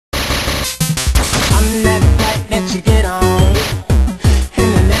on that flight that you get on,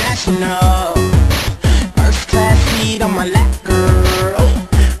 international, first class seat on my lap, girl,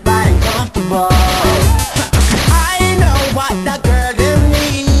 riding comfortable. I know what the girl them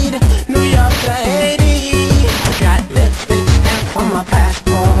need, New York to Haiti. I got lipstick stamp on my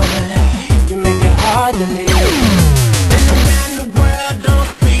passport, you make it hard to leave. And around the world don't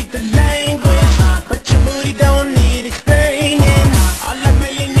speak the language, but your booty don't need explaining. All I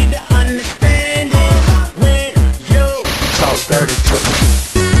really need to understand is when you talk dirty to me.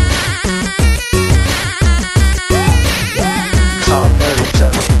 Talk dirty to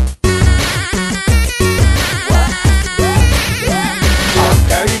me. Talk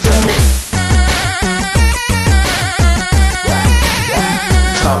dirty to me.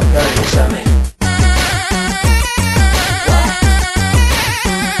 Talk dirty to me.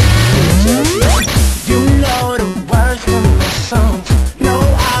 You know the words from the songs, no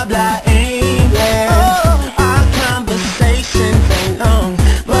habla English. Our conversations ain't long,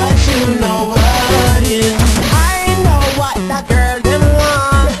 but you know what is. I know what that girl them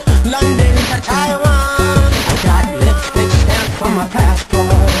want, London to Taiwan. I got lipstick stamp on my passport,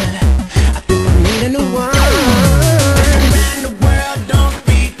 I think I need a new one. Around the world don't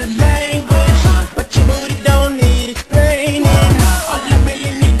speak the language, but your booty don't need explaining. All I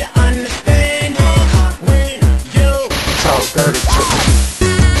really need to understand is when you talk dirty to me.